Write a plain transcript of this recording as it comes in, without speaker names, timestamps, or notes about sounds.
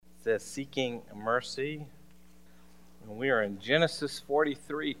says seeking mercy. And we are in Genesis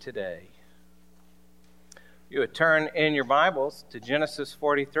 43 today. You would turn in your Bibles to Genesis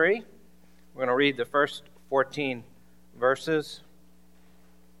 43. We're going to read the first 14 verses.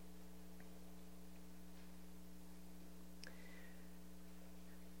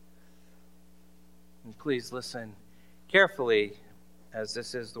 And please listen carefully, as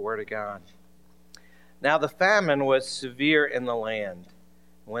this is the Word of God. Now the famine was severe in the land.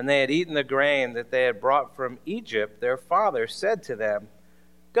 When they had eaten the grain that they had brought from Egypt, their father said to them,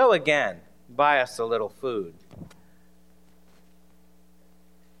 "Go again, buy us a little food."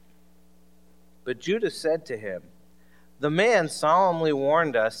 But Judah said to him, "The man solemnly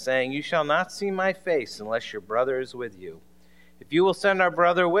warned us, saying, 'You shall not see my face unless your brother is with you. If you will send our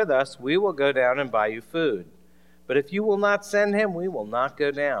brother with us, we will go down and buy you food. But if you will not send him, we will not go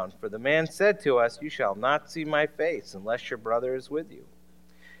down. For the man said to us, You shall not see my face unless your brother is with you.'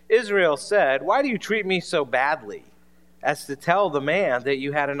 Israel said, 'Why do you treat me so badly as to tell the man that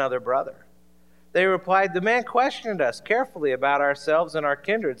you had another brother?' They replied, 'The man questioned us carefully about ourselves and our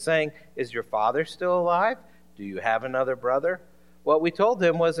kindred, saying, Is your father still alive? Do you have another brother?' What we told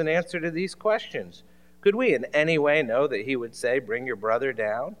him was an answer to these questions. Could we in any way know that he would say, 'Bring your brother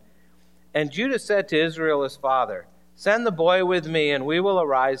down'?" And Judah said to Israel his father, "Send the boy with me, and we will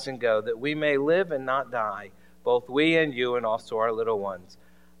arise and go, that we may live and not die, both we and you and also our little ones.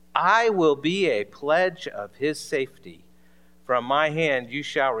 I will be a pledge of his safety. From my hand you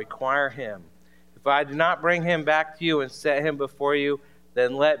shall require him. If I do not bring him back to you and set him before you,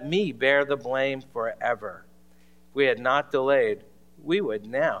 then let me bear the blame forever. If we had not delayed, we would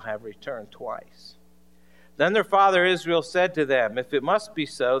now have returned twice." Then their father Israel said to them, "If it must be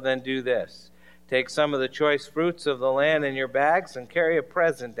so, then do this. Take some of the choice fruits of the land in your bags and carry a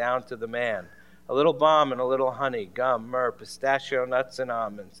present down to the man. A little balm and a little honey, gum, myrrh, pistachio nuts, and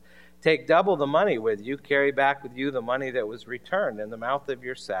almonds. Take double the money with you. Carry back with you the money that was returned in the mouth of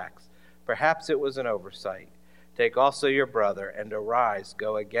your sacks. Perhaps it was an oversight. Take also your brother, and arise,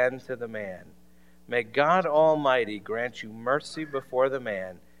 go again to the man. May God Almighty grant you mercy before the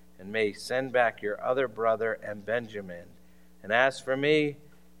man, and may he send back your other brother and Benjamin. And as for me,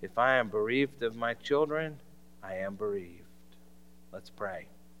 if I am bereaved of my children, I am bereaved." Let's pray.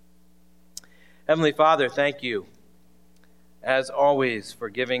 Heavenly Father, thank you, as always, for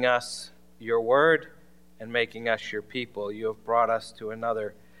giving us your word and making us your people. You have brought us to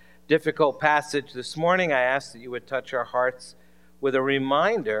another difficult passage this morning. I ask that you would touch our hearts with a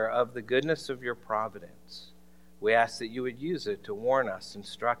reminder of the goodness of your providence. We ask that you would use it to warn us,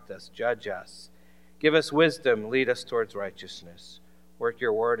 instruct us, judge us. Give us wisdom, lead us towards righteousness. Work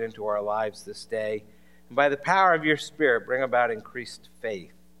your word into our lives this day, and by the power of your Spirit, bring about increased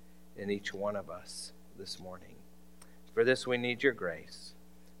faith in each one of us this morning. For this we need your grace.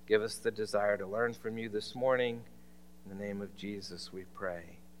 Give us the desire to learn from you this morning. In the name of Jesus we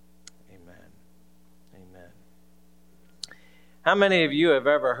pray. Amen. Amen. How many of you have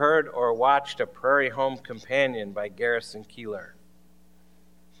ever heard or watched A Prairie Home Companion by Garrison Keillor?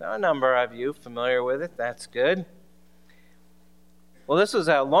 So a number of you familiar with it. That's good. Well, this was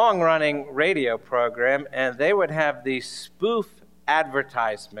a long-running radio program, and they would have these spoof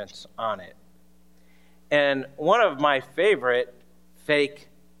advertisements on it. And one of my favorite fake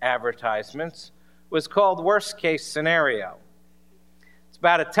advertisements was called Worst Case Scenario. It's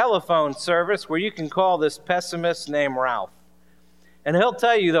about a telephone service where you can call this pessimist named Ralph. And he'll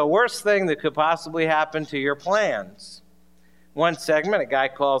tell you the worst thing that could possibly happen to your plans. One segment, a guy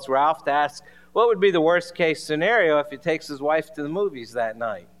calls Ralph to ask what would be the worst case scenario if he takes his wife to the movies that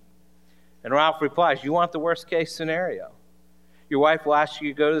night. And Ralph replies, "You want the worst case scenario? Your wife will ask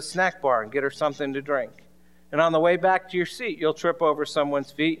you to go to the snack bar and get her something to drink. And on the way back to your seat, you'll trip over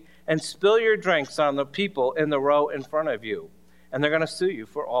someone's feet and spill your drinks on the people in the row in front of you. And they're going to sue you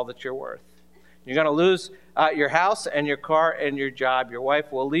for all that you're worth. You're going to lose your house and your car and your job. Your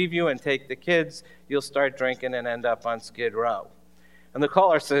wife will leave you and take the kids. You'll start drinking and end up on Skid Row." And the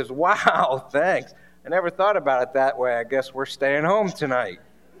caller says, "Wow, thanks. I never thought about it that way. I guess we're staying home tonight."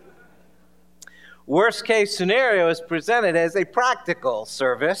 Worst case scenario is presented as a practical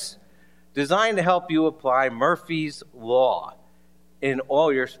service designed to help you apply Murphy's Law in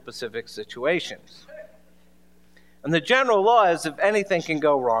all your specific situations. And the general law is if anything can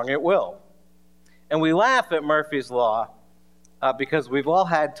go wrong, it will. And we laugh at Murphy's Law because we've all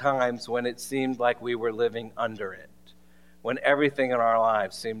had times when it seemed like we were living under it, when everything in our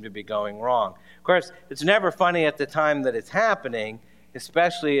lives seemed to be going wrong. Of course, it's never funny at the time that it's happening,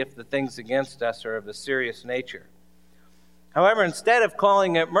 especially if the things against us are of a serious nature. However, instead of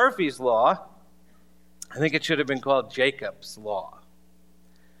calling it Murphy's Law, I think it should have been called Jacob's Law.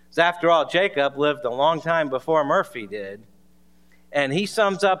 So after all, Jacob lived a long time before Murphy did. And he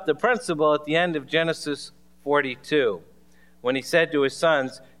sums up the principle at the end of Genesis 42, when he said to his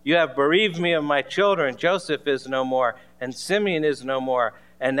sons, "You have bereaved me of my children. Joseph is no more, and Simeon is no more,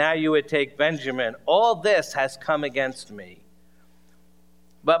 and now you would take Benjamin. All this has come against me."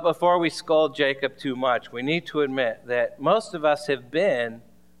 But before we scold Jacob too much, we need to admit that most of us have been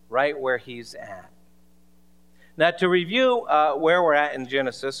right where he's at. Now, to review where we're at in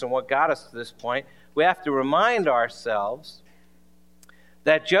Genesis and what got us to this point, we have to remind ourselves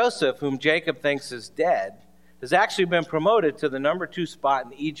that Joseph, whom Jacob thinks is dead, has actually been promoted to the number 2 spot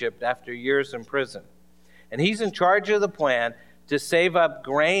in Egypt after years in prison. And he's in charge of the plan to save up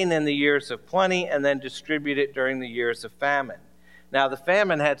grain in the years of plenty and then distribute it during the years of famine. Now, the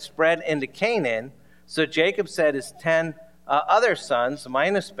famine had spread into Canaan, so Jacob sent his 10 other sons,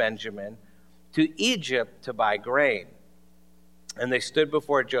 minus Benjamin, to Egypt to buy grain. And they stood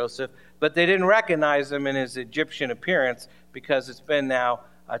before Joseph, but they didn't recognize him in his Egyptian appearance because it's been now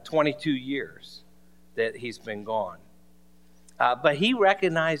 22 years that he's been gone. But he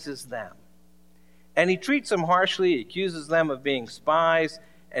recognizes them. And he treats them harshly. He accuses them of being spies.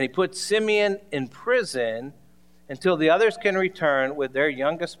 And he puts Simeon in prison until the others can return with their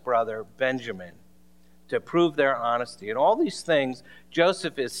youngest brother, Benjamin, to prove their honesty. And all these things,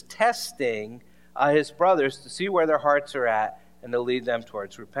 Joseph is testing his brothers to see where their hearts are at and to lead them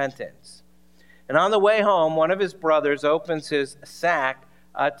towards repentance. And on the way home, one of his brothers opens his sack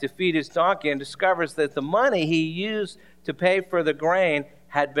to feed his donkey and discovers that the money he used to pay for the grain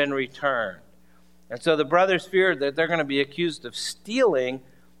had been returned. And so the brothers feared that they're going to be accused of stealing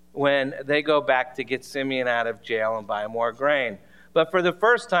when they go back to get Simeon out of jail and buy more grain. But for the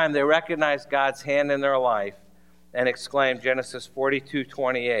first time, they recognized God's hand in their life and exclaimed, Genesis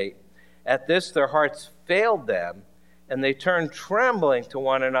 42:28, "At this their hearts failed them, and they turned trembling to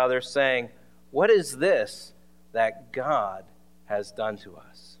one another, saying, 'What is this that God has done to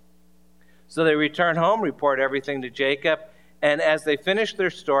us?'" So they return home, report everything to Jacob, and as they finish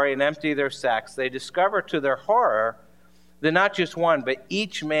their story and empty their sacks, they discover to their horror that not just one, but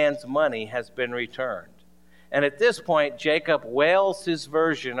each man's money has been returned. And at this point, Jacob wails his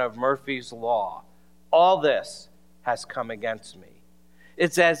version of Murphy's Law. All this has come against me.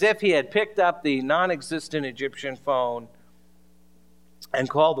 It's as if he had picked up the non-existent Egyptian phone and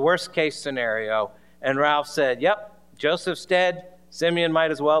called worst case scenario, and Ralph said, "Yep, Joseph's dead, Simeon might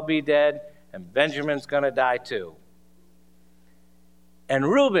as well be dead, and Benjamin's going to die too." And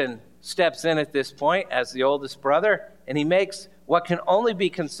Reuben steps in at this point as the oldest brother, and he makes what can only be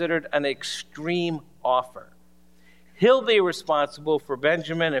considered an extreme offer. He'll be responsible for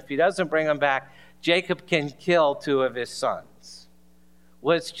Benjamin. If he doesn't bring him back, Jacob can kill 2 of his sons.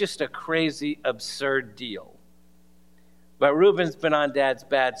 Well, it's just a crazy, absurd deal. But Reuben's been on Dad's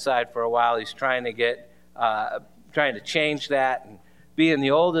bad side for a while. He's trying to change that. And being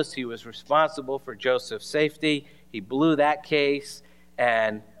the oldest, he was responsible for Joseph's safety. He blew that case,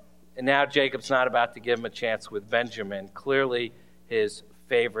 and now Jacob's not about to give him a chance with Benjamin, clearly his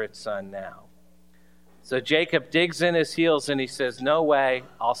favorite son now. So Jacob digs in his heels and he says, "No way,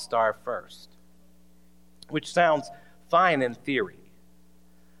 I'll starve first," which sounds fine in theory,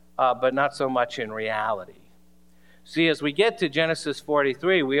 but not so much in reality. See, as we get to Genesis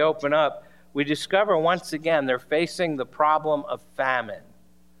 43, we discover once again they're facing the problem of famine.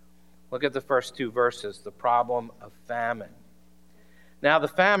 Look at the first 2 verses, the problem of famine. Now the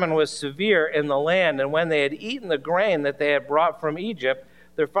famine was severe in the land, and when they had eaten the grain that they had brought from Egypt,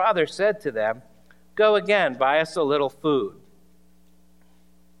 their father said to them, "Go again, buy us a little food."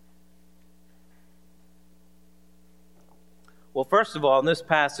 Well, first of all, in this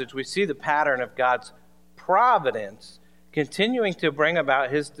passage, we see the pattern of God's providence continuing to bring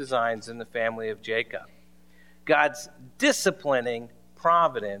about his designs in the family of Jacob. God's disciplining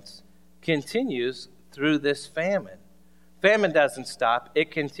providence continues through this famine. Famine doesn't stop,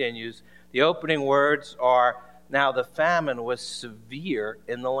 it continues. The opening words are, "Now the famine was severe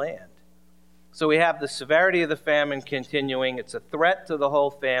in the land." So we have the severity of the famine continuing. It's a threat to the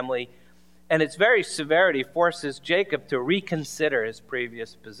whole family, and its very severity forces Jacob to reconsider his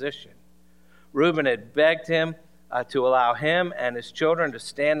previous position. Reuben had begged him to allow him and his children to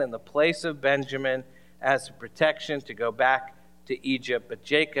stand in the place of Benjamin as a protection to go back to Egypt, but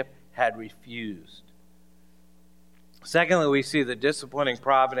Jacob had refused. Secondly, we see the disciplining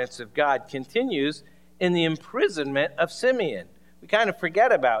providence of God continues in the imprisonment of Simeon. We kind of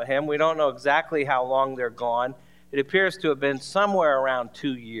forget about him. We don't know exactly how long they're gone. It appears to have been somewhere around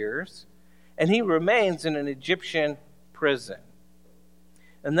 2 years. And he remains in an Egyptian prison.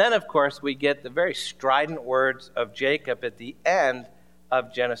 And then, of course, we get the very strident words of Jacob at the end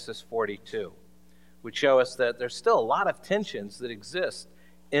of Genesis 42, which show us that there's still a lot of tensions that exist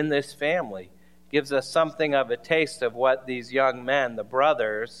in this family. Gives us something of a taste of what these young men, the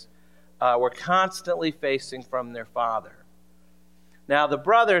brothers, were constantly facing from their father. Now, the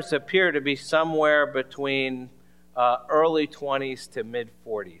brothers appear to be somewhere between early 20s to mid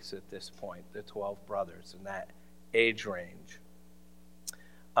 40s at this point, the 12 brothers in that age range.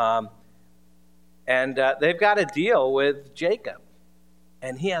 They've got to deal with Jacob.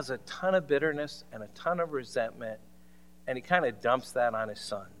 And he has a ton of bitterness and a ton of resentment, and he kind of dumps that on his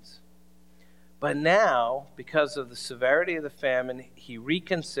sons. But now, because of the severity of the famine, he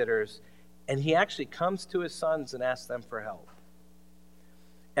reconsiders, and he actually comes to his sons and asks them for help.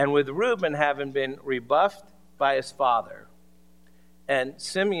 And with Reuben having been rebuffed by his father, and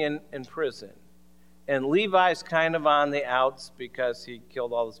Simeon in prison, and Levi's kind of on the outs because he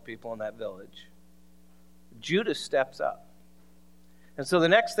killed all those people in that village, Judah steps up. And so the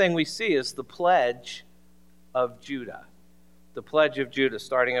next thing we see is the pledge of Judah. The pledge of Judah,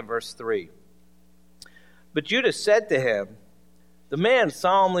 starting at verse 3. But Judah said to him, "The man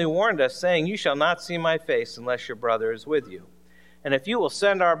solemnly warned us, saying, 'You shall not see my face unless your brother is with you. And if you will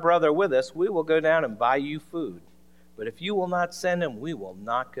send our brother with us, we will go down and buy you food. But if you will not send him, we will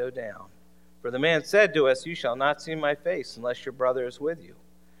not go down. For the man said to us, you shall not see my face unless your brother is with you.'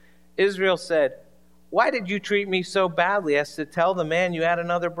 Israel said, 'Why did you treat me so badly as to tell the man you had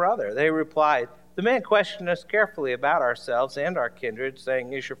another brother?' They replied, 'The man questioned us carefully about ourselves and our kindred,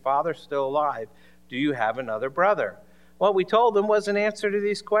 saying, Is your father still alive? Do you have another brother?' What we told him was an answer to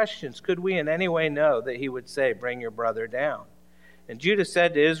these questions. Could we in any way know that he would say, 'Bring your brother down'? And Judah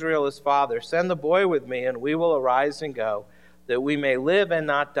said to Israel his father, 'Send the boy with me, and we will arise and go, that we may live and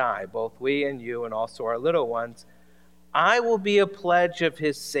not die, both we and you, and also our little ones. I will be a pledge of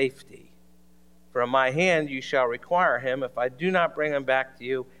his safety. From my hand you shall require him. If I do not bring him back to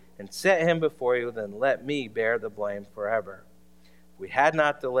you and set him before you, then let me bear the blame forever.' If we had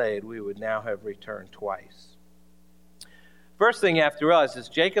not delayed, we would now have returned twice." First thing you have to realize is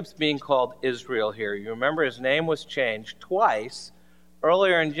Jacob's being called Israel here. You remember his name was changed twice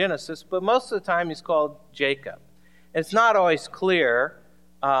earlier in Genesis, but most of the time he's called Jacob. It's not always clear.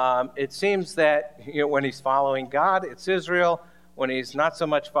 It seems that when he's following God, it's Israel. When he's not so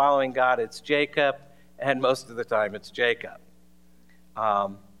much following God, it's Jacob. And most of the time, it's Jacob.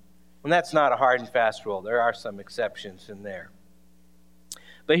 And that's not a hard and fast rule. There are some exceptions in there.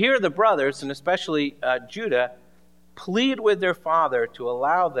 But here the brothers, and especially Judah, plead with their father to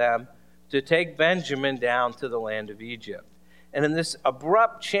allow them to take Benjamin down to the land of Egypt. And in this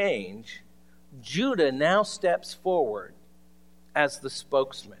abrupt change, Judah now steps forward as the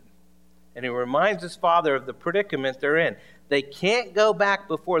spokesman. And he reminds his father of the predicament they're in. They can't go back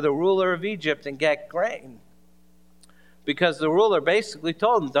before the ruler of Egypt and get grain, because the ruler basically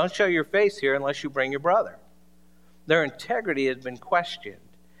told them, don't show your face here unless you bring your brother. Their integrity had been questioned.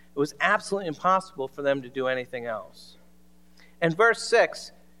 It was absolutely impossible for them to do anything else. In verse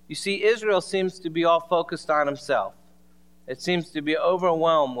 6, you see Israel seems to be all focused on himself. It seems to be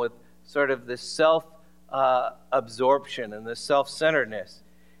overwhelmed with sort of this self-absorption and this self-centeredness.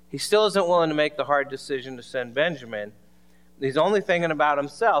 He still isn't willing to make the hard decision to send Benjamin. He's only thinking about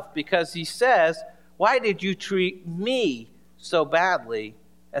himself because he says, "Why did you treat me so badly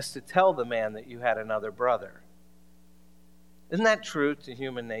as to tell the man that you had another brother?" Isn't that true to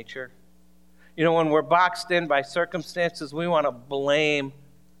human nature? When we're boxed in by circumstances, we want to blame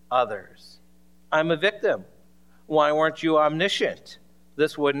others. I'm a victim. Why weren't you omniscient?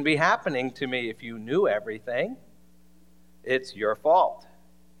 This wouldn't be happening to me if you knew everything. It's your fault.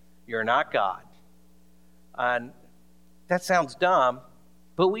 You're not God. And that sounds dumb,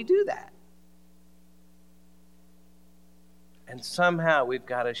 but we do that. And somehow we've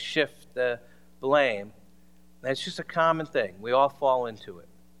got to shift the blame. That's just a common thing. We all fall into it.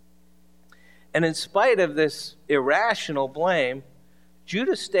 And in spite of this irrational blame,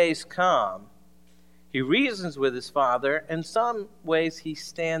 Judah stays calm. He reasons with his father. In some ways, he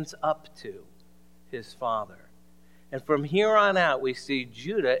stands up to his father. And from here on out, we see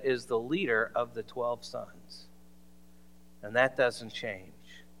Judah is the leader of the 12 sons. And that doesn't change.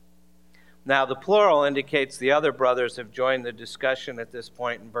 Now, the plural indicates the other brothers have joined the discussion at this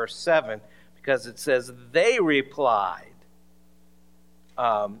point in verse 7, because it says, they replied.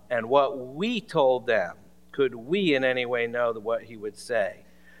 And what we told them, could we in any way know what he would say?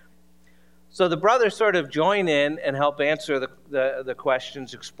 So the brothers sort of join in and help answer the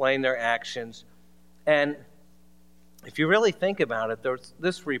questions, explain their actions. And if you really think about it,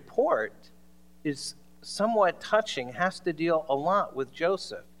 this report is somewhat touching, has to deal a lot with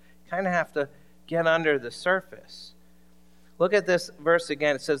Joseph. Kind of have to get under the surface. Look at this verse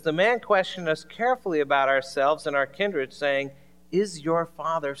again. It says, the man questioned us carefully about ourselves and our kindred, saying, is your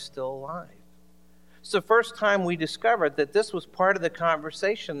father still alive? It's the first time we discovered that this was part of the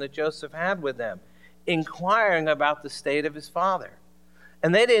conversation that Joseph had with them, inquiring about the state of his father.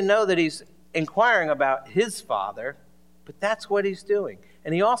 And they didn't know that he's inquiring about his father, but that's what he's doing.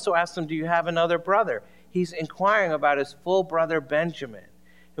 And he also asked them, do you have another brother? He's inquiring about his full brother Benjamin.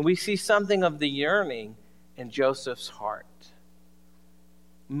 And we see something of the yearning in Joseph's heart.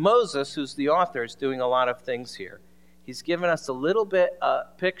 Moses, who's the author, is doing a lot of things here. He's given us a little bit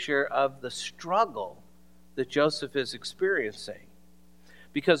picture of the struggle that Joseph is experiencing.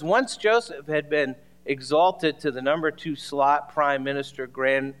 Because once Joseph had been exalted to the number 2 slot, prime minister,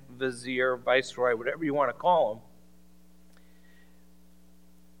 grand vizier, viceroy, whatever you want to call him,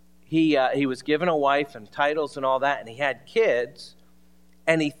 he was given a wife and titles and all that, and he had kids.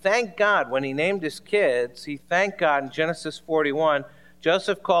 And he thanked God when he named his kids. He thanked God in Genesis 41.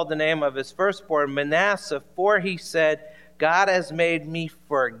 Joseph called the name of his firstborn Manasseh, for he said, God has made me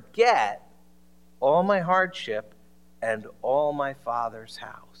forget all my hardship and all my father's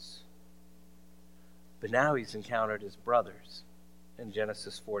house. But now he's encountered his brothers in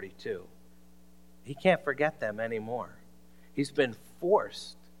Genesis 42. He can't forget them anymore. He's been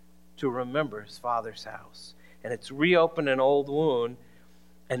forced to remember his father's house. And it's reopened an old wound.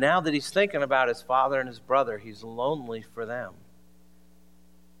 And now that he's thinking about his father and his brother, he's lonely for them.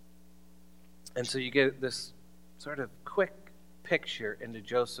 And so you get this sort of quick picture into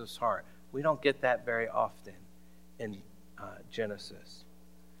Joseph's heart. We don't get that very often in Genesis.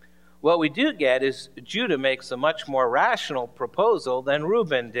 What we do get is Judah makes a much more rational proposal than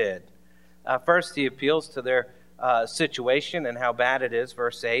Reuben did. First, he appeals to their situation and how bad it is.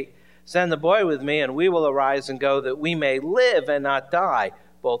 Verse 8, send the boy with me, and we will arise and go, that we may live and not die,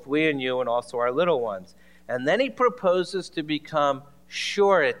 both we and you and also our little ones. And then he proposes to become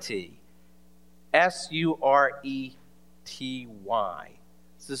surety. Surety.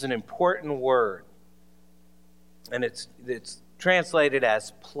 This is an important word. And it's translated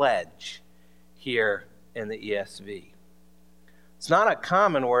as pledge here in the ESV. It's not a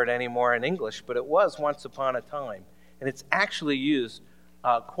common word anymore in English, but it was once upon a time. And it's actually used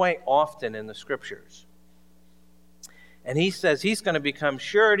quite often in the scriptures. And he says he's going to become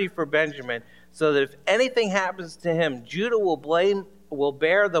surety for Benjamin, so that if anything happens to him, Judah will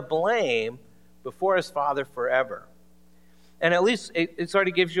bear the blame before his father forever. And at least it sort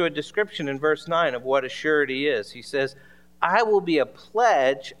of gives you a description in verse 9 of what a surety is. He says, I will be a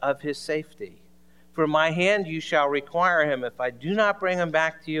pledge of his safety. For my hand you shall require him. If I do not bring him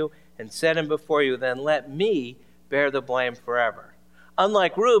back to you and set him before you, then let me bear the blame forever.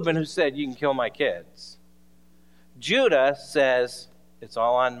 Unlike Reuben, who said, you can kill my kids. Judah says, it's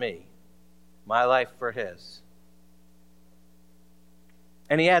all on me. My life for his.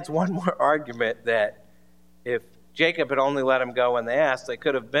 And he adds one more argument, that if Jacob had only let him go when they asked, they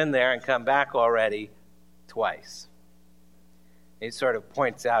could have been there and come back already twice. He sort of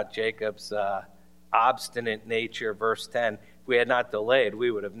points out Jacob's obstinate nature. Verse 10, if we had not delayed,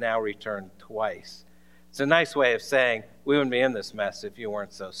 we would have now returned twice. It's a nice way of saying we wouldn't be in this mess if you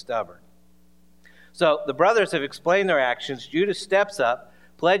weren't so stubborn. So the brothers have explained their actions. Judah steps up,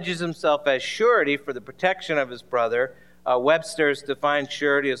 pledges himself as surety for the protection of his brother. Webster's defines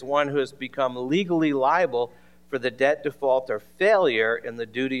surety as one who has become legally liable for the debt, default, or failure in the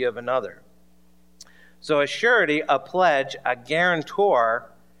duty of another. So a surety, a pledge, a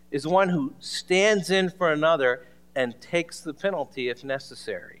guarantor, is one who stands in for another and takes the penalty if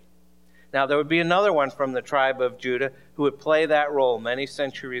necessary. Now, there would be another one from the tribe of Judah who would play that role many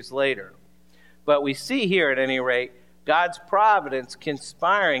centuries later. But we see here, at any rate, God's providence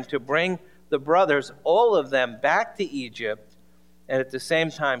conspiring to bring the brothers, all of them, back to Egypt, and at the same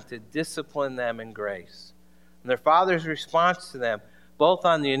time to discipline them in grace. And their father's response to them, both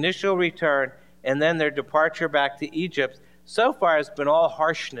on the initial return and then their departure back to Egypt, so far has been all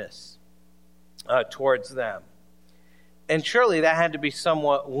harshness towards them. And surely that had to be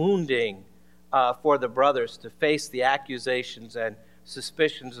somewhat wounding for the brothers to face the accusations and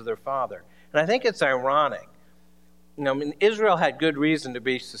suspicions of their father. And I think it's ironic. Israel had good reason to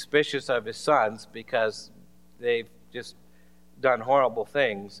be suspicious of his sons because they've just done horrible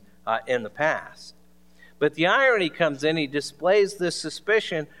things in the past. But the irony comes in, he displays this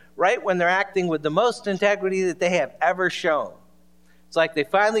suspicion right when they're acting with the most integrity that they have ever shown. It's like they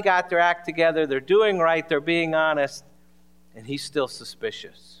finally got their act together, they're doing right, they're being honest, and he's still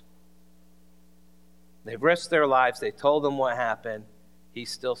suspicious. They've risked their lives, they told him what happened,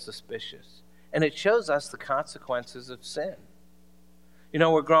 he's still suspicious. And it shows us the consequences of sin.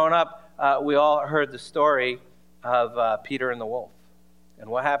 We're growing up, we all heard the story of Peter and the wolf. And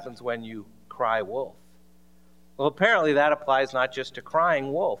what happens when you cry wolf? Well, apparently that applies not just to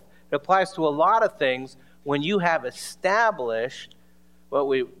crying wolf. It applies to a lot of things when you have established what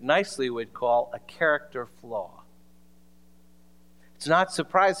we nicely would call a character flaw. It's not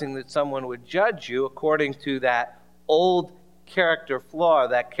surprising that someone would judge you according to that old character flaw,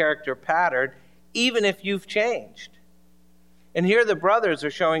 that character pattern, even if you've changed. And here the brothers are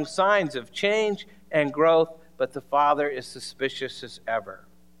showing signs of change and growth, but the father is suspicious as ever.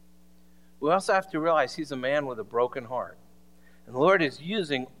 We also have to realize he's a man with a broken heart. And the Lord is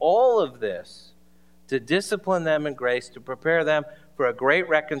using all of this to discipline them in grace, to prepare them for a great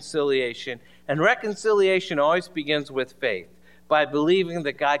reconciliation. And reconciliation always begins with faith, by believing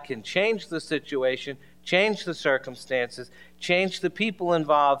that God can change the situation, change the circumstances, change the people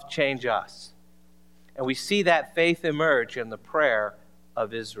involved, change us. And we see that faith emerge in the prayer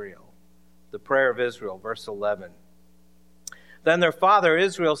of Israel. The prayer of Israel, verse 11. Then their father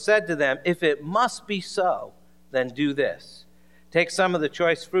Israel said to them, "If it must be so, then do this. Take some of the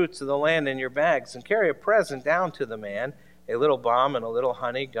choice fruits of the land in your bags and carry a present down to the man, a little balm and a little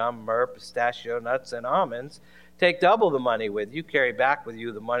honey, gum, myrrh, pistachio nuts, and almonds. Take double the money with you. Carry back with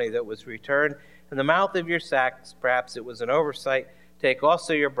you the money that was returned in the mouth of your sacks. Perhaps it was an oversight. Take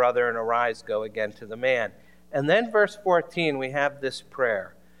also your brother and arise, go again to the man." And then verse 14, we have this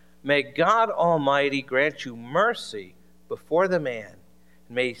prayer. "May God Almighty grant you mercy before the man,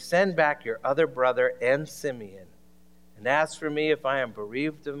 and may he send back your other brother and Simeon. And as for me, if I am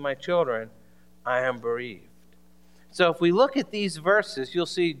bereaved of my children, I am bereaved." So if we look at these verses, you'll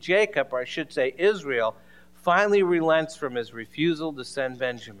see Jacob, or I should say Israel, finally relents from his refusal to send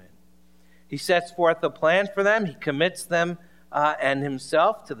Benjamin. He sets forth a plan for them. He commits them and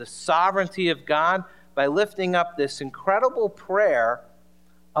himself to the sovereignty of God by lifting up this incredible prayer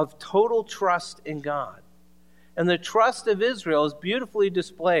of total trust in God. And the trust of Israel is beautifully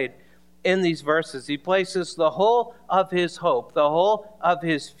displayed in these verses. He places the whole of his hope, the whole of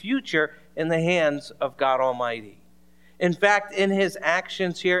his future in the hands of God Almighty. In fact, in his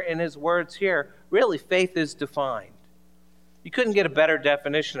actions here, in his words here, really faith is defined. You couldn't get a better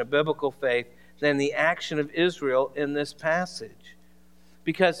definition of biblical faith than the action of Israel in this passage.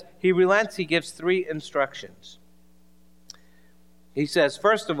 Because he relents, he gives 3 instructions. He says,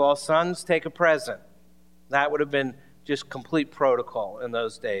 first of all, sons, take a present. That would have been just complete protocol in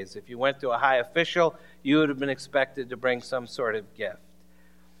those days. If you went to a high official, you would have been expected to bring some sort of gift.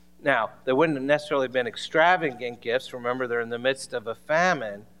 Now, there wouldn't have necessarily been extravagant gifts. Remember, they're in the midst of a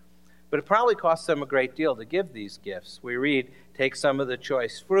famine. But it probably cost them a great deal to give these gifts. We read, take some of the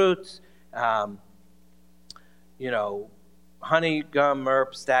choice fruits, honey, gum, myrrh,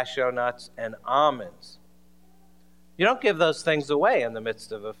 pistachio nuts, and almonds. You don't give those things away in the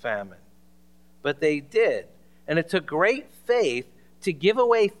midst of a famine. But they did. And it took great faith to give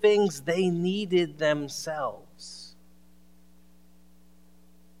away things they needed themselves.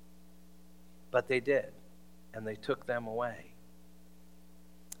 But they did. And they took them away.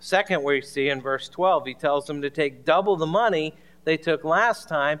 Second, we see in verse 12, he tells them to take double the money they took last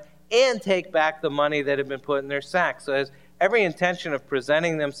time and take back the money that had been put in their sacks. So has every intention of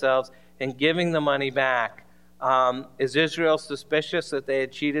presenting themselves and giving the money back. Is Israel suspicious that they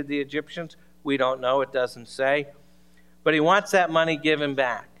had cheated the Egyptians? We don't know. It doesn't say. But he wants that money given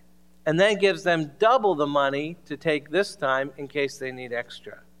back. And then gives them double the money to take this time in case they need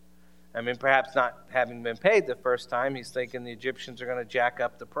extra. I mean, perhaps not having been paid the first time, he's thinking the Egyptians are going to jack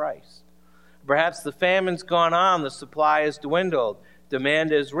up the price. Perhaps the famine's gone on, the supply has dwindled,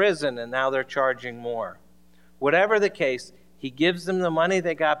 demand has risen, and now they're charging more. Whatever the case, he gives them the money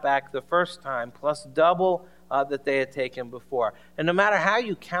they got back the first time, plus double that they had taken before. And no matter how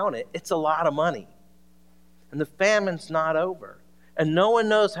you count it, it's a lot of money. And the famine's not over. And no one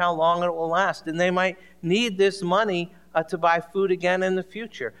knows how long it will last. And they might need this money to buy food again in the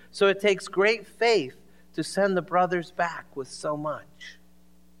future. So it takes great faith to send the brothers back with so much.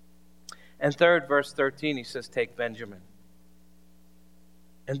 And third, verse 13, he says, take Benjamin.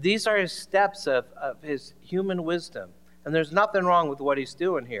 And these are his steps of his human wisdom. And there's nothing wrong with what he's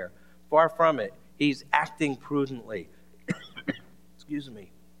doing here. Far from it. He's acting prudently. Excuse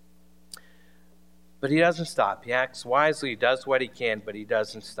me. But he doesn't stop. He acts wisely. He does what he can, but he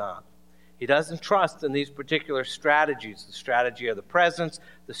doesn't stop. He doesn't trust in these particular strategies, the strategy of the presents,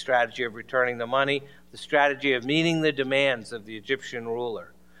 the strategy of returning the money, the strategy of meeting the demands of the Egyptian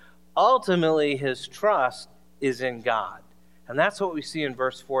ruler. Ultimately, his trust is in God. And that's what we see in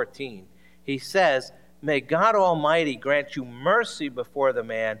verse 14. He says, may God Almighty grant you mercy before the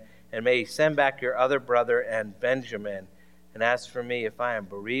man, and may he send back your other brother and Benjamin. And as for me, if I am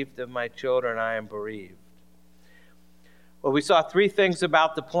bereaved of my children, I am bereaved. Well, we saw three things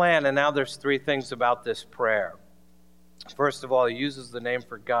about the plan, and now there's three things about this prayer. First of all, he uses the name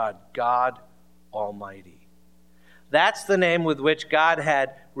for God, God Almighty. That's the name with which God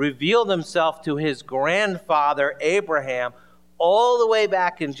had revealed himself to his grandfather Abraham all the way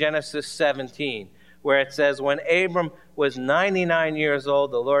back in Genesis 17, where it says, when Abram was 99 years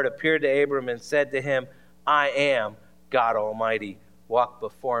old, the Lord appeared to Abram and said to him, I am God Almighty. Walk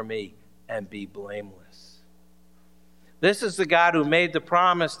before me and be blameless. This is the God who made the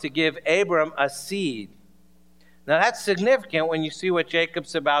promise to give Abram a seed. Now that's significant when you see what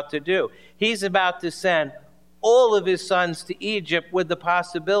Jacob's about to do. He's about to send all of his sons to Egypt with the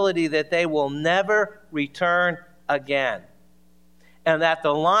possibility that they will never return again, and that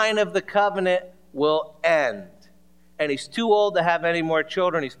the line of the covenant will end. And he's too old to have any more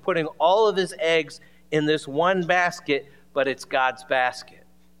children. He's putting all of his eggs in this one basket, but it's God's basket.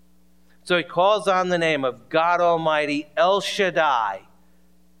 So he calls on the name of God Almighty, El Shaddai,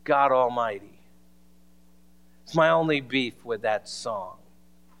 God Almighty. It's my only beef with that song.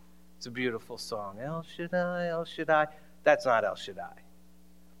 It's a beautiful song. El Shaddai, El Shaddai. That's not El Shaddai.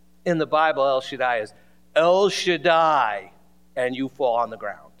 In the Bible, El Shaddai is El Shaddai, and you fall on the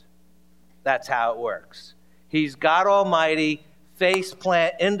ground. That's how it works. He's God Almighty, face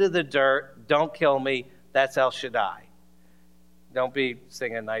plant into the dirt, don't kill me. That's El Shaddai. Don't be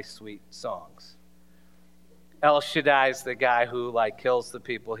singing nice, sweet songs. El Shaddai is the guy who kills the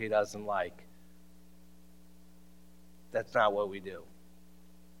people he doesn't like. That's not what we do.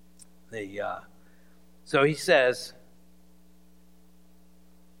 So he says,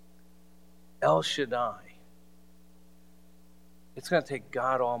 El Shaddai. It's going to take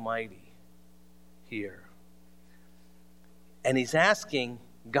God Almighty here. And he's asking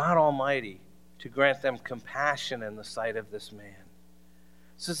God Almighty to grant them compassion in the sight of this man.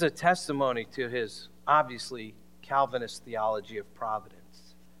 This is a testimony to his, obviously, Calvinist theology of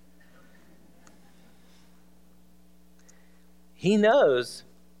providence. He knows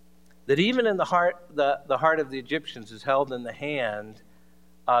that even in the heart of the Egyptians is held in the hand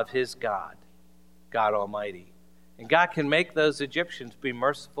of his God, God Almighty. And God can make those Egyptians be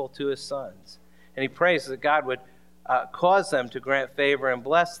merciful to his sons. And he prays that God would cause them to grant favor and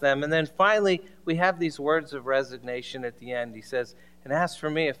bless them. And then finally, we have these words of resignation at the end. He says, and as for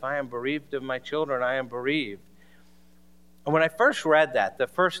me, if I am bereaved of my children, I am bereaved. And when I first read that, the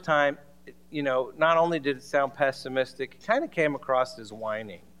first time, not only did it sound pessimistic, it kind of came across as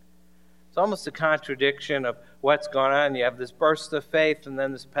whining. It's almost a contradiction of what's going on. You have this burst of faith and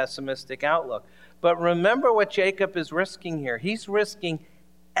then this pessimistic outlook. But remember what Jacob is risking here. He's risking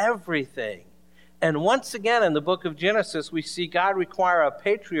everything. And once again in the book of Genesis, we see God require a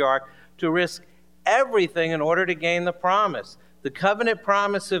patriarch to risk everything in order to gain the promise. The covenant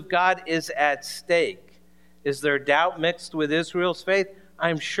promise of God is at stake. Is there doubt mixed with Israel's faith?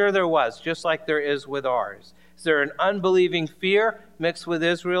 I'm sure there was, just like there is with ours. Is there an unbelieving fear mixed with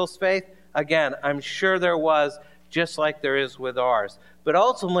Israel's faith? Again, I'm sure there was, just like there is with ours. But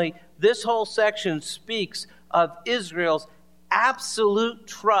ultimately, this whole section speaks of Israel's absolute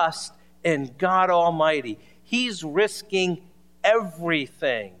trust in God Almighty. He's risking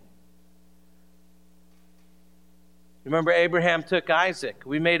everything. Remember, Abraham took Isaac.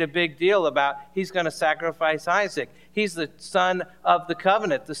 We made a big deal about he's going to sacrifice Isaac. He's the son of the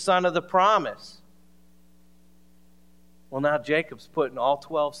covenant, the son of the promise. Well, now Jacob's putting all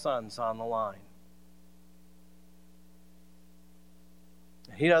 12 sons on the line.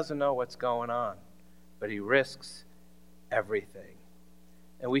 He doesn't know what's going on, but he risks everything.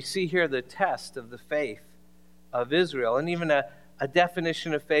 And we see here the test of the faith of Israel, and even a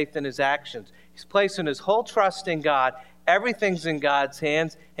definition of faith in his actions. He's placing his whole trust in God. Everything's in God's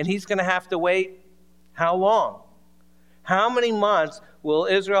hands, and he's going to have to wait how long? How many months will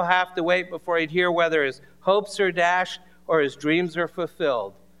Israel have to wait before he'd hear whether his hopes are dashed or his dreams are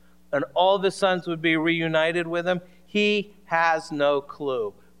fulfilled? And all of his sons would be reunited with him? He has no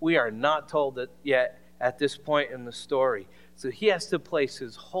clue. We are not told it yet at this point in the story. So he has to place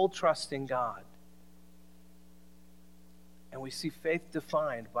his whole trust in God. And we see faith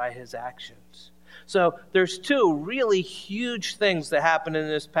defined by his actions. So there's two really huge things that happen in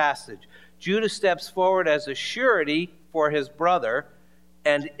this passage. Judah steps forward as a surety for his brother,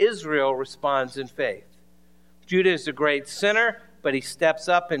 and Israel responds in faith. Judah is a great sinner, but he steps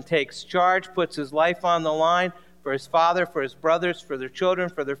up and takes charge, puts his life on the line for his father, for his brothers, for their children,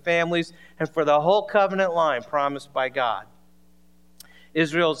 for their families, and for the whole covenant line promised by God.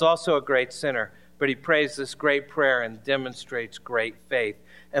 Israel is also a great sinner, but he prays this great prayer and demonstrates great faith.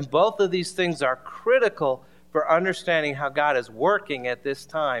 And both of these things are critical for understanding how God is working at this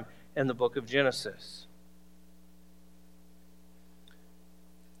time in the book of Genesis.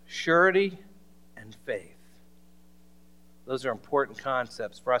 surety and faith. Those are important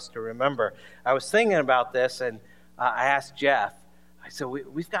concepts for us to remember. I was thinking about this, and I asked Jeff, I said,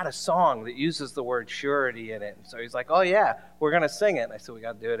 we've got a song that uses the word surety in it. And so he's like, oh yeah, we're going to sing it. And I said, we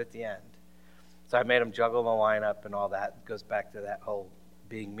got to do it at the end. So I made him juggle the lineup and all that. It goes back to that whole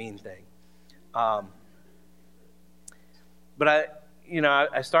being mean thing. But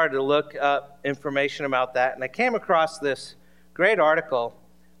I started to look up information about that, and I came across this great article.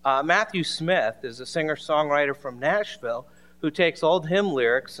 Matthew Smith is a singer-songwriter from Nashville who takes old hymn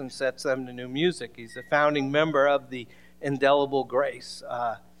lyrics and sets them to new music. He's a founding member of the Indelible Grace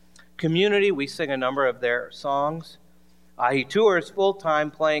community. We sing a number of their songs. He tours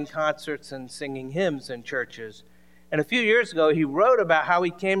full-time, playing concerts and singing hymns in churches. And a few years ago, he wrote about how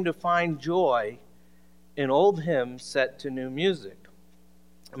he came to find joy in old hymns set to new music.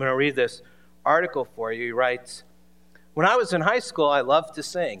 I'm going to read this article for you. He writes, "When I was in high school, I loved to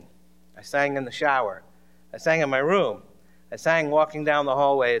sing. I sang in the shower. I sang in my room. I sang walking down the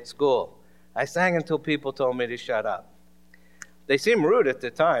hallway at school. I sang until people told me to shut up. They seemed rude at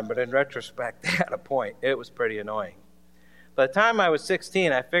the time, but in retrospect, they had a point. It was pretty annoying. By the time I was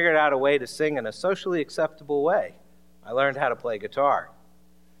 16, I figured out a way to sing in a socially acceptable way. I learned how to play guitar.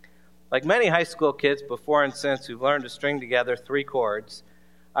 Like many high school kids before and since who've learned to string together 3 chords,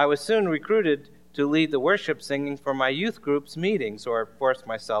 I was soon recruited to lead the worship singing for my youth group's meetings, or forced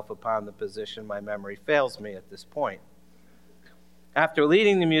myself upon the position. My memory fails me at this point. After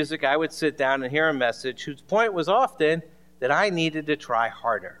leading the music, I would sit down and hear a message whose point was often that I needed to try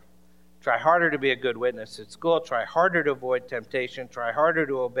harder. Try harder to be a good witness at school, try harder to avoid temptation, try harder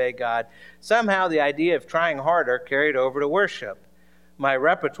to obey God. Somehow the idea of trying harder carried over to worship. My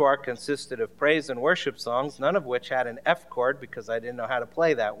repertoire consisted of praise and worship songs, none of which had an F chord because I didn't know how to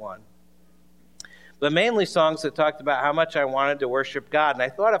play that one. But mainly songs that talked about how much I wanted to worship God. And I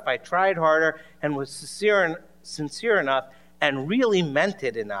thought if I tried harder and was sincere enough and really meant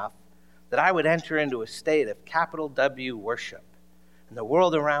it enough, that I would enter into a state of capital W worship. And the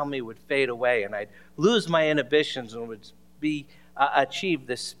world around me would fade away, and I'd lose my inhibitions and would achieve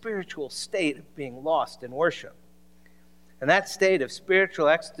this spiritual state of being lost in worship. And that state of spiritual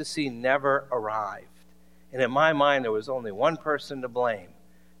ecstasy never arrived. And in my mind, there was only one person to blame,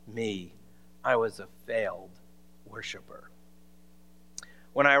 me. I was a failed worshiper.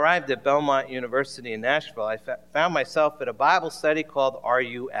 When I arrived at Belmont University in Nashville, I found myself at a Bible study called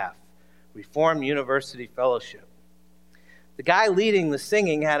RUF, Reformed University Fellowship. The guy leading the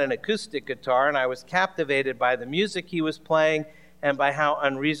singing had an acoustic guitar, and I was captivated by the music he was playing and by how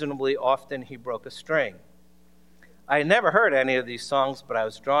unreasonably often he broke a string. I had never heard any of these songs, but I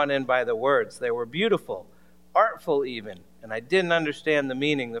was drawn in by the words. They were beautiful, artful even, and I didn't understand the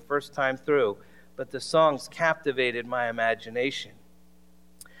meaning the first time through, but the songs captivated my imagination.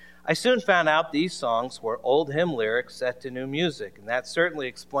 I soon found out these songs were old hymn lyrics set to new music, and that certainly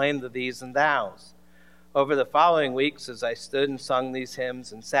explained the these and thous. Over the following weeks, as I stood and sung these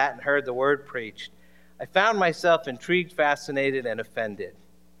hymns and sat and heard the word preached, I found myself intrigued, fascinated, and offended.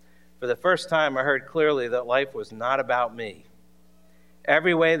 For the first time, I heard clearly that life was not about me.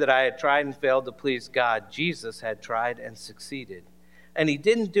 Every way that I had tried and failed to please God, Jesus had tried and succeeded. And he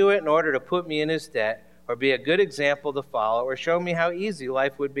didn't do it in order to put me in his debt or be a good example to follow or show me how easy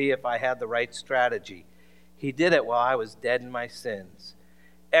life would be if I had the right strategy. He did it while I was dead in my sins.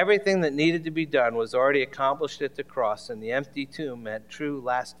 Everything that needed to be done was already accomplished at the cross, and the empty tomb meant true,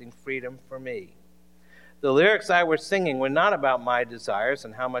 lasting freedom for me. The lyrics I was singing were not about my desires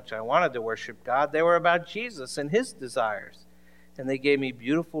and how much I wanted to worship God. They were about Jesus and his desires, and they gave me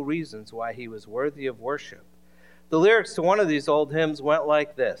beautiful reasons why he was worthy of worship. The lyrics to one of these old hymns went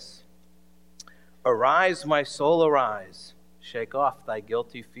like this: "Arise, my soul, arise, shake off thy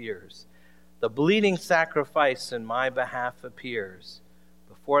guilty fears. The bleeding sacrifice in my behalf appears.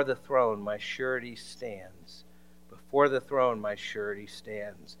 Before the throne my surety stands. Before the throne my surety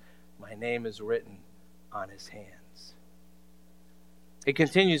stands. My name is written on his hands." It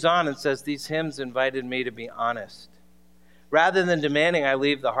continues on and says, these hymns invited me to be honest. Rather than demanding I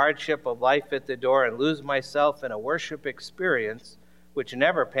leave the hardship of life at the door and lose myself in a worship experience, which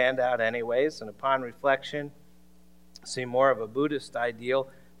never panned out anyways, and upon reflection, seemed more of a Buddhist ideal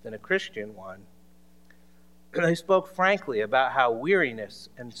than a Christian one, they spoke frankly about how weariness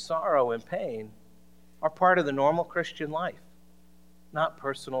and sorrow and pain are part of the normal Christian life, not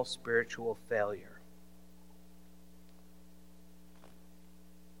personal spiritual failure.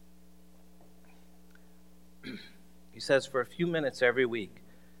 He says, for a few minutes every week,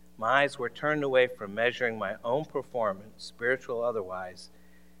 my eyes were turned away from measuring my own performance, spiritual or otherwise,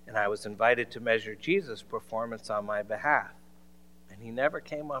 and I was invited to measure Jesus' performance on my behalf. I and he never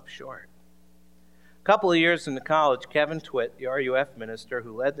came up short. A couple of years into college, Kevin Twitt, the RUF minister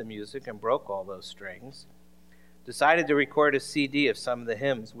who led the music and broke all those strings, decided to record a CD of some of the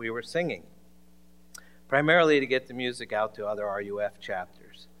hymns we were singing, primarily to get the music out to other RUF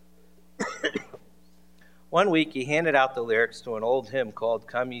chapters. One week, he handed out the lyrics to an old hymn called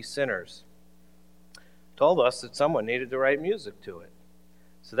Come Ye Sinners, told us that someone needed to write music to it.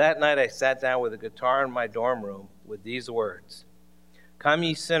 So that night, I sat down with a guitar in my dorm room with these words: Come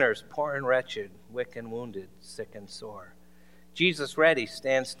ye sinners, poor and wretched, wick and wounded, sick and sore. Jesus ready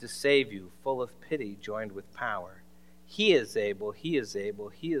stands to save you, full of pity joined with power. He is able, he is able,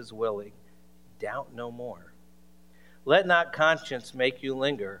 he is willing. Doubt no more. Let not conscience make you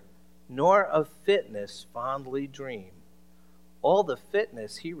linger, nor of fitness fondly dream. All the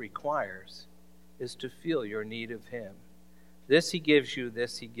fitness he requires is to feel your need of him. This he gives you,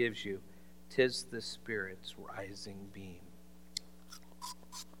 this he gives you. 'Tis the Spirit's rising beam.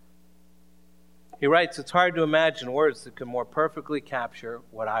 He writes, it's hard to imagine words that can more perfectly capture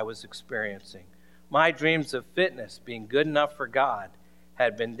what I was experiencing. My dreams of fitness, being good enough for God,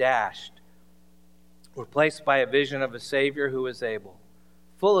 had been dashed, replaced by a vision of a Savior who is able,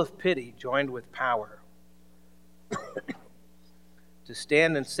 full of pity, joined with power, to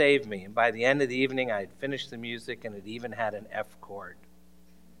stand and save me. And by the end of the evening, I had finished the music, and it even had an F chord.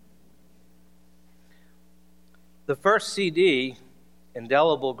 The first CD,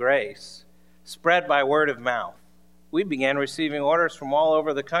 Indelible Grace, spread by word of mouth. We began receiving orders from all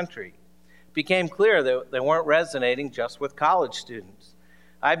over the country. It became clear that they weren't resonating just with college students.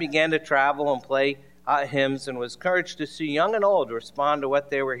 I began to travel and play hymns and was encouraged to see young and old respond to what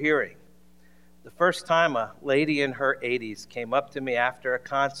they were hearing. The first time a lady in her 80s came up to me after a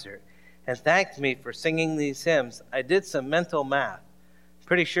concert and thanked me for singing these hymns, I did some mental math.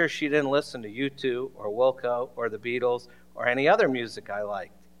 Pretty sure she didn't listen to U2 or Wilco or the Beatles or any other music I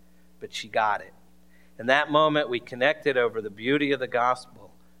liked, but she got it. In that moment, we connected over the beauty of the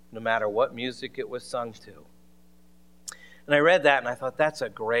gospel, no matter what music it was sung to. And I read that and I thought, that's a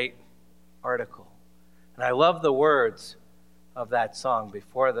great article. And I love the words of that song,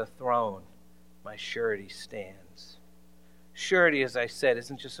 Before the Throne, my surety stands. Surety, as I said,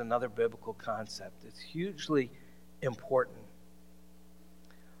 isn't just another biblical concept. It's hugely important.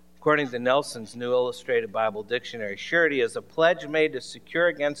 According to Nelson's New Illustrated Bible Dictionary, surety is a pledge made to secure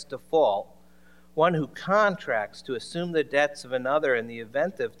against default, one who contracts to assume the debts of another in the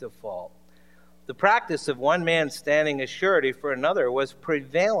event of default. The practice of one man standing as surety for another was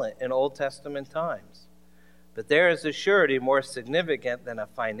prevalent in Old Testament times. But there is a surety more significant than a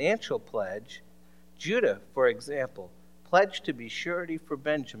financial pledge. Judah, for example, pledged to be surety for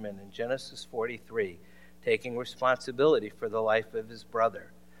Benjamin in Genesis 43, taking responsibility for the life of his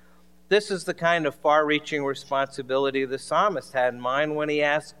brother. This is the kind of far-reaching responsibility the psalmist had in mind when he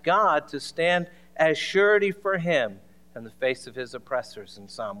asked God to stand as surety for him in the face of his oppressors in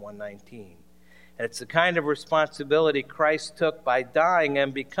Psalm 119. And it's the kind of responsibility Christ took by dying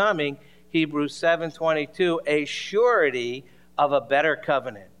and becoming, Hebrews 7:22, a surety of a better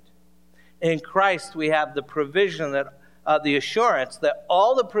covenant. In Christ, we have the provision that the assurance that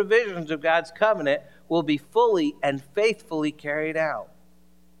all the provisions of God's covenant will be fully and faithfully carried out.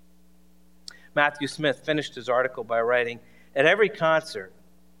 Matthew Smith finished his article by writing, at every concert,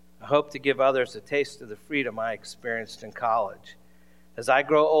 I hope to give others a taste of the freedom I experienced in college. As I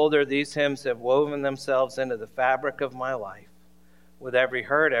grow older, these hymns have woven themselves into the fabric of my life. With every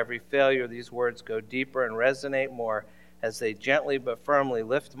hurt, every failure, these words go deeper and resonate more as they gently but firmly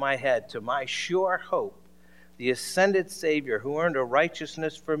lift my head to my sure hope, the ascended Savior who earned a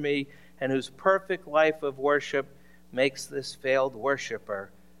righteousness for me and whose perfect life of worship makes this failed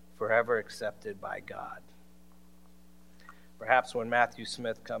worshiper forever accepted by God. Perhaps when Matthew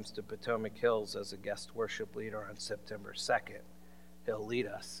Smith comes to Potomac Hills as a guest worship leader on September 2nd, he'll lead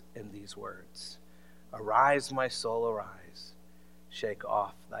us in these words. Arise, my soul, arise. Shake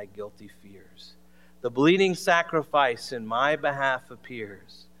off thy guilty fears. The bleeding sacrifice in my behalf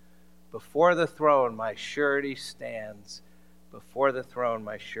appears. Before the throne my surety stands. Before the throne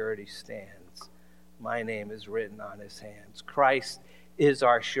my surety stands. My name is written on his hands. Christ is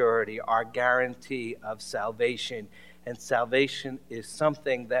our surety, our guarantee of salvation. And salvation is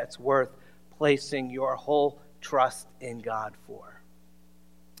something that's worth placing your whole trust in God for.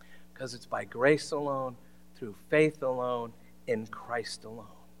 Because it's by grace alone, through faith alone, in Christ alone.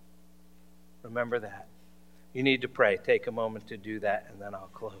 Remember that. You need to pray. Take a moment to do that, and then I'll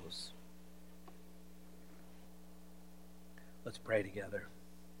close. Let's pray together.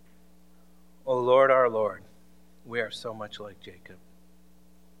 O Lord, our Lord, we are so much like Jacob.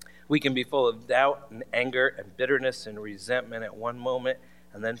 We can be full of doubt and anger and bitterness and resentment at one moment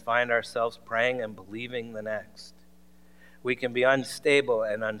and then find ourselves praying and believing the next. We can be unstable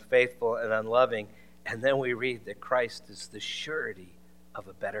and unfaithful and unloving, and then we read that Christ is the surety of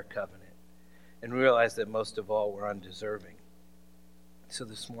a better covenant and realize that most of all we're undeserving. So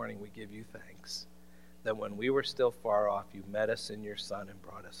this morning we give you thanks that when we were still far off, you met us in your Son and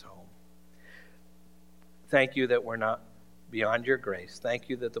brought us home. Thank you that we're not beyond your grace. Thank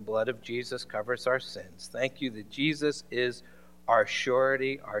you that the blood of Jesus covers our sins. Thank you that Jesus is our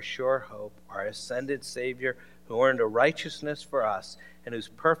surety, our sure hope, our ascended Savior who earned a righteousness for us and whose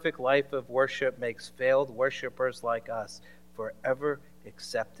perfect life of worship makes failed worshipers like us forever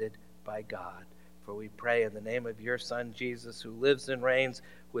accepted by God. For we pray in the name of your Son, Jesus, who lives and reigns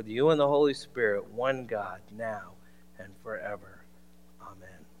with you and the Holy Spirit, one God, now and forever.